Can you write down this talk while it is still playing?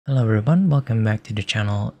Hello everyone, welcome back to the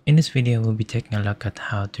channel. In this video, we'll be taking a look at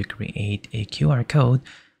how to create a QR code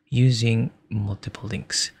using multiple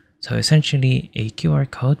links. So essentially a QR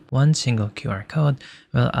code, one single QR code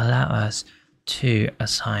will allow us to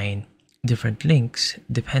assign different links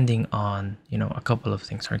depending on, a couple of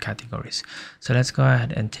things or categories. So let's go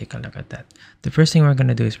ahead and take a look at that. The first thing we're going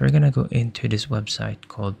to do is we're going to go into this website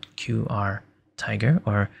called QR Tiger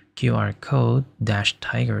or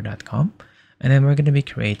qrcode-tiger.com. And then we're going to be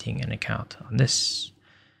creating an account on this.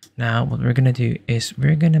 Now, what we're going to do is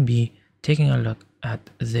we're going to be taking a look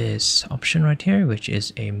at this option right here, which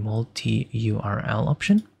is a multi-URL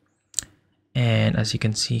option. And as you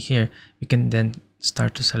can see here, we can then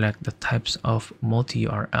start to select the types of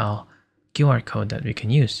multi-URL QR code that we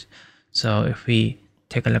can use. So if we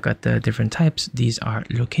take a look at the different types, these are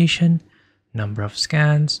location, number of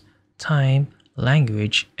scans, time,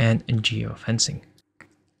 language, and geofencing.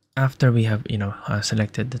 After we have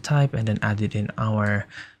selected the type and then added in our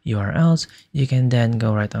URLs, you can then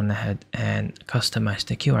go right on ahead and customize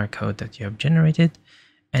the QR code that you have generated,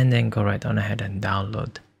 and then go right on ahead and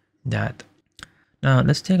download that. Now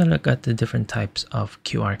let's take a look at the different types of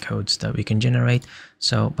QR codes that we can generate.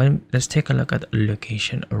 So let's take a look at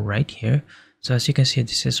location right here. So as you can see,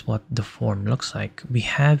 this is what the form looks like. We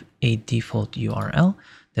have a default URL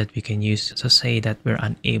that we can use. So say that we're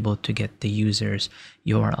unable to get the user's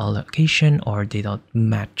URL location, or they don't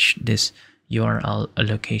match this URL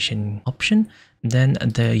location option, then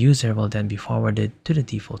the user will then be forwarded to the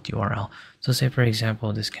default URL. So say for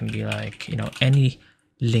example, this can be like, any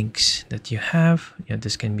links that you have,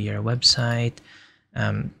 this can be your website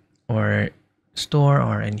or store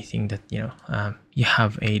or anything that you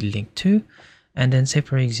have a link to. And then say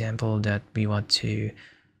for example that we want to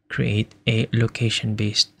create a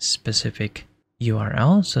location-based specific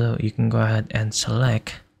URL, so you can go ahead and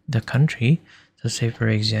select the country. So say for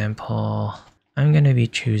example, I'm going to be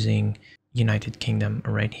choosing United Kingdom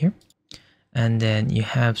right here. And then you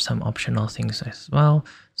have some optional things as well.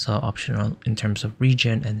 So optional in terms of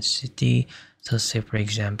region and city. So say for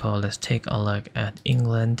example, let's take a look at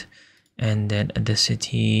England, and then the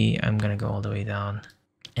city, I'm gonna go all the way down,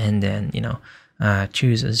 and then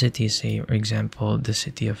choose a city, say for example the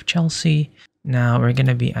city of Chelsea. Now we're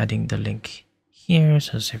gonna be adding the link here.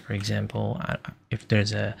 So say for example, if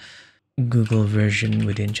there's a Google version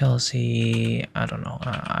within Chelsea, I don't know,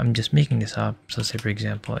 I'm just making this up. So say for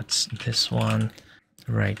example it's this one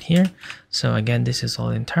right here. So again, this is all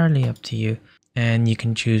entirely up to you, and you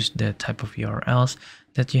can choose the type of URLs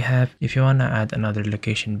that you have. If you want to add another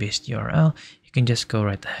location based URL, you can just go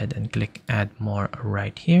right ahead and click add more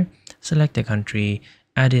right here, select the country,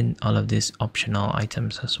 add in all of these optional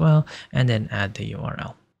items as well, and then add the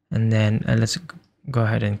URL. And then let's go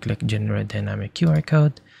ahead and click generate dynamic QR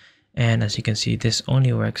code. And as you can see, this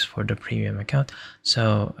only works for the premium account.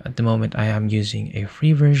 So at the moment I am using a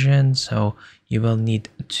free version, so you will need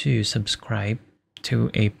to subscribe to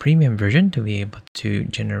a premium version to be able to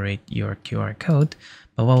generate your QR code.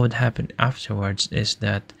 But what would happen afterwards is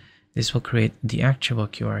that this will create the actual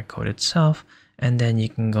QR code itself, and then you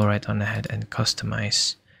can go right on ahead and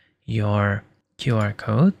customize your QR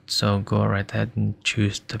code. So go right ahead and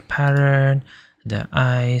choose the pattern, the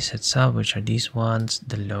eyes itself, which are these ones,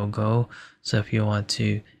 the logo. So if you want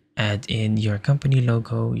to add in your company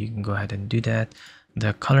logo, you can go ahead and do that.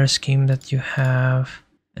 The color scheme that you have,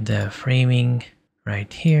 the framing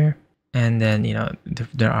right here, and then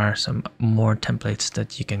there are some more templates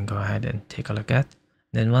that you can go ahead and take a look at.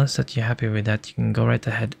 Then once that you're happy with that, you can go right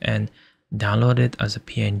ahead and download it as a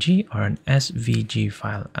PNG or an SVG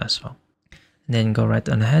file as well. And then go right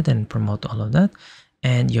on ahead and promote all of that,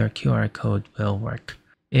 and your QR code will work.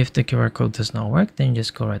 If the QR code does not work, then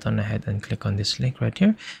just go right on ahead and click on this link right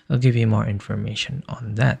here. I'll give you more information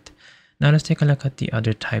on that. Now let's take a look at the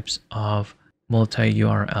other types of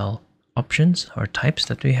multi-URL options or types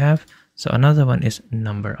that we have. So another one is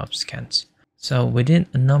number of scans. So within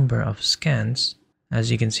a number of scans, as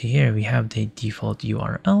you can see here, we have the default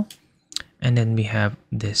URL, and then we have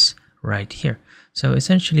this right here. So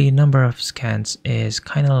essentially, number of scans is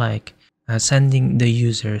kind of like sending the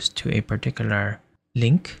users to a particular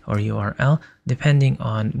link or URL depending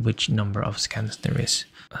on which number of scans there is.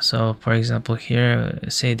 So for example here,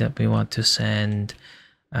 say that we want to send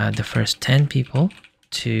the first 10 people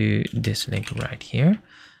to this link right here,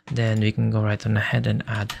 then we can go right on ahead and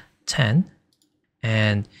add 10.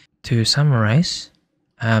 And to summarize,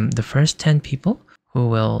 the first 10 people who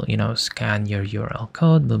will scan your URL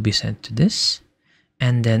code will be sent to this,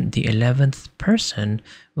 and then the 11th person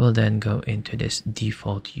will then go into this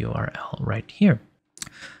default URL right here.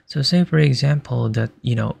 So say for example that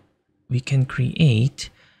we can create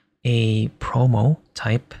a promo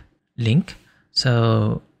type link.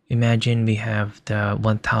 So imagine we have the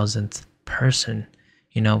 1000th person,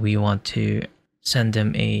 we want to send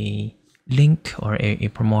them a link or a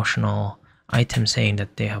promotional item saying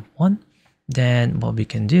that they have won. Then what we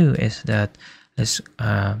can do is that let's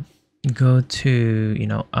go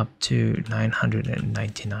to up to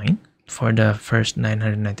 999 for the first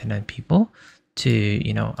 999 people to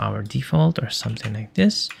our default or something like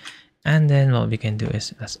this. And then what we can do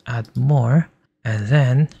is let's add more, and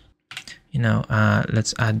then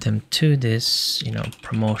let's add them to this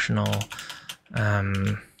promotional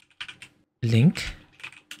link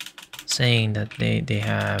saying that they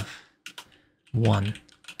have won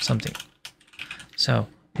something. So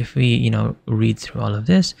if we read through all of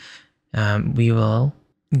this, we will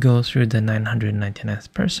go through the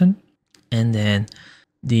 999th person, and then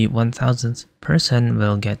the 1000th person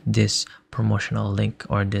will get this promotional link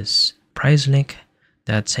or this prize link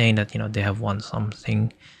that's saying that they have won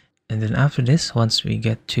something. And then after this, once we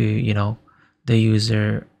get to the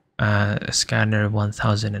user scanner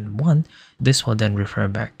 1001, this will then refer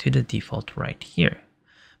back to the default right here.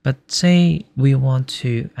 But say we want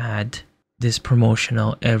to add this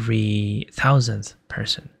promotional every 1000th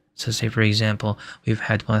person. So say for example, we've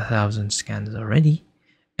had 1000 scans already,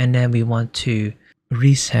 and then we want to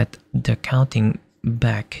reset the counting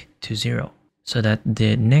back to 0 so that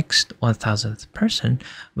the next 1000th person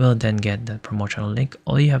will then get the promotional link.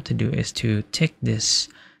 All you have to do is to tick this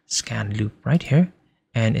scan loop right here,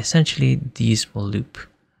 and essentially these will loop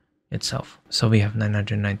itself. So we have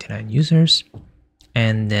 999 users,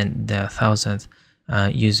 and then the 1000th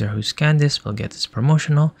user who scanned this will get this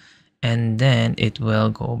promotional, and then it will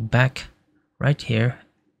go back right here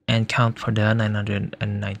and count for the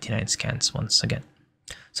 999 scans once again.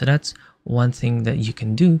 So that's one thing that you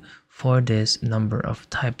can do for this number of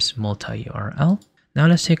types multi-URL. Now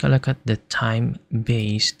let's take a look at the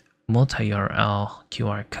time-based multi-URL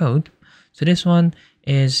QR code. So this one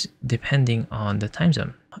is depending on the time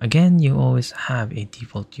zone. Again, you always have a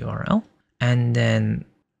default URL, and then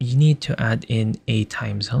you need to add in a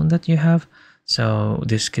time zone that you have. So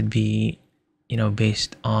this could be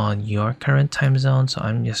based on your current time zone. So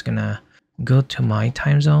I'm just gonna go to my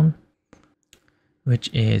time zone, which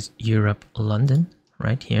is Europe, London,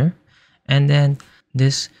 right here. And then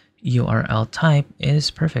this URL type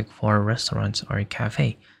is perfect for restaurants or a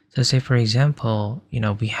cafe. So say for example,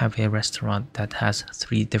 we have a restaurant that has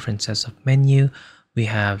 3 different sets of menu. We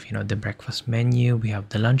have, the breakfast menu, we have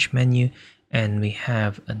the lunch menu, and we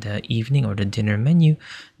have the evening or the dinner menu.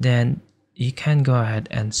 Then you can go ahead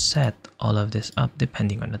and set all of this up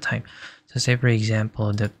depending on the time. So say for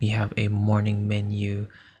example that we have a morning menu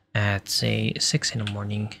at say 6 in the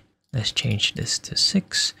morning. Let's change this to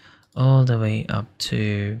 6 all the way up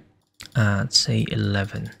to say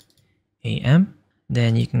 11 a.m.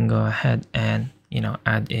 Then you can go ahead and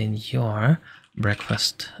add in your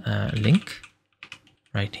breakfast link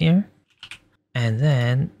right here, and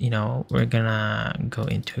then we're gonna go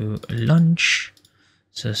into lunch.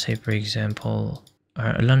 So say for example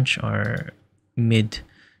lunch or mid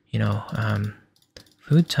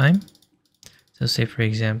food time. So say for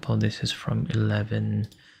example this is from 11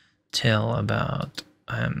 till about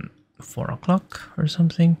 4 o'clock or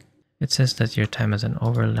something. It says that your time has an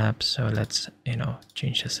overlap, so let's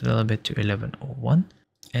change this a little bit to 11:01,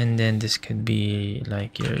 and then this could be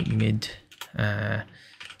like your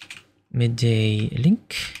midday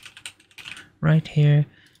link right here,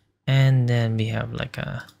 and then we have like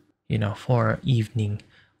a for evening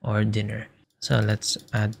or dinner. So let's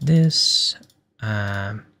add this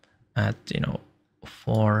at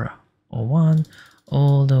 4:01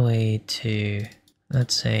 all the way to,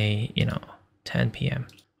 let's say 10 p.m.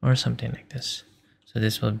 or something like this. So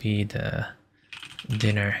this will be the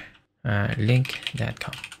dinner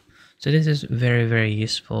link.com. So this is very, very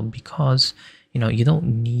useful because you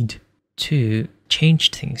don't need to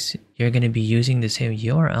change things. You're going to be using the same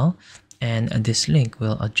URL, and this link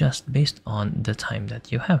will adjust based on the time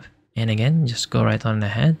that you have. And again, just go right on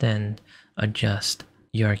ahead and adjust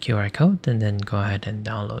your QR code, and then go ahead and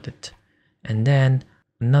download it. And then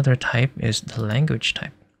another type is the language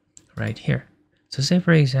type right here. So say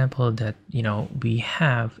for example that we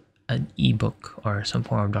have an ebook or some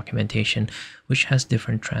form of documentation which has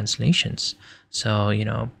different translations. So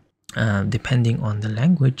depending on the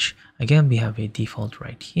language, again we have a default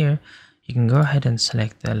right here. You can go ahead and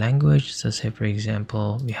select the language. So say for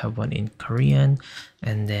example we have one in Korean,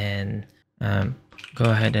 and then go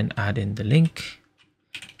ahead and add in the link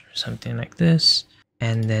or something like this,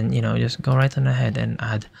 and then just go right on ahead and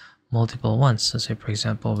add multiple ones. So say for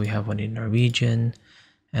example we have one in Norwegian,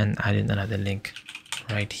 and add in another link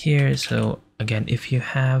right here. So again, if you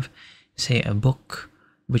have, say, a book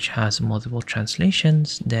which has multiple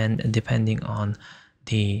translations, then depending on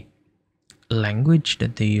the language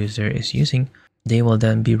that the user is using, they will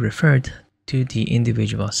then be referred to the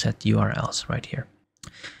individual set URLs right here.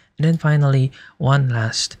 And then finally, one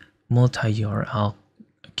last multi-URL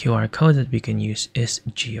QR code that we can use is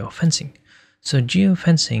geofencing. So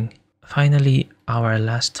geofencing, finally, our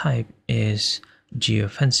last type is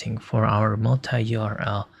geofencing for our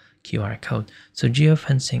multi-URL QR code. So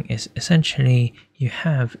geofencing is essentially you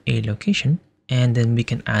have a location and then we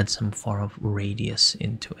can add some form of radius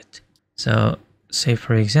into it. So say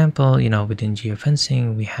for example, within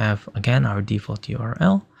geofencing, we have again our default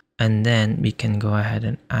URL, and then we can go ahead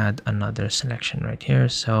and add another selection right here.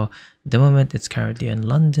 So the moment it's currently in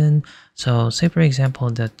London. So say for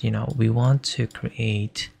example that, we want to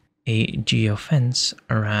create a geofence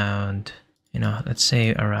around, let's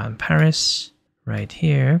say around Paris right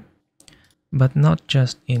here, but not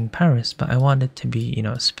just in Paris, but I want it to be,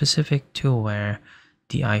 specific to where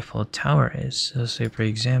the Eiffel Tower is. So say for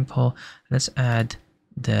example, let's add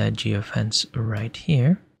the geofence right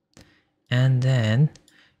here, and then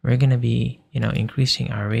we're going to be,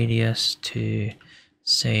 increasing our radius to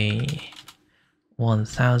say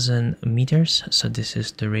 1000 meters. So this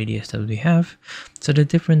is the radius that we have. So the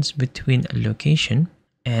difference between location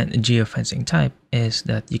and geofencing type is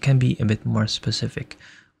that you can be a bit more specific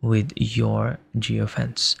with your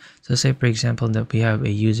geofence. So say for example that we have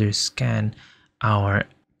a user scan our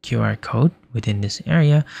QR code within this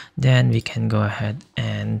area, then we can go ahead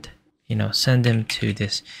and send them to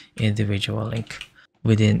this individual link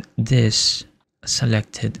within this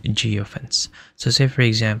selected geofence. So say for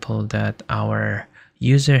example that our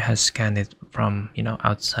user has scanned it from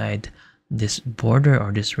outside this border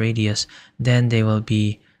or this radius, then they will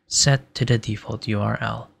be set to the default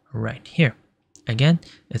URL right here. Again,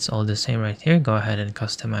 it's all the same right here. Go ahead and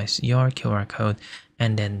customize your QR code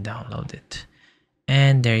and then download it.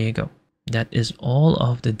 And there you go. That is all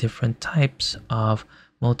of the different types of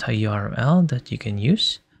multi-URL that you can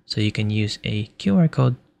use. So you can use a QR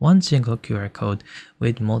code, one single QR code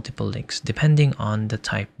with multiple links, depending on the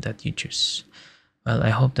type that you choose. Well, I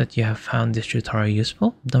hope that you have found this tutorial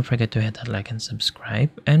useful. Don't forget to hit that like and subscribe,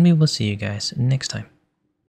 and we will see you guys next time.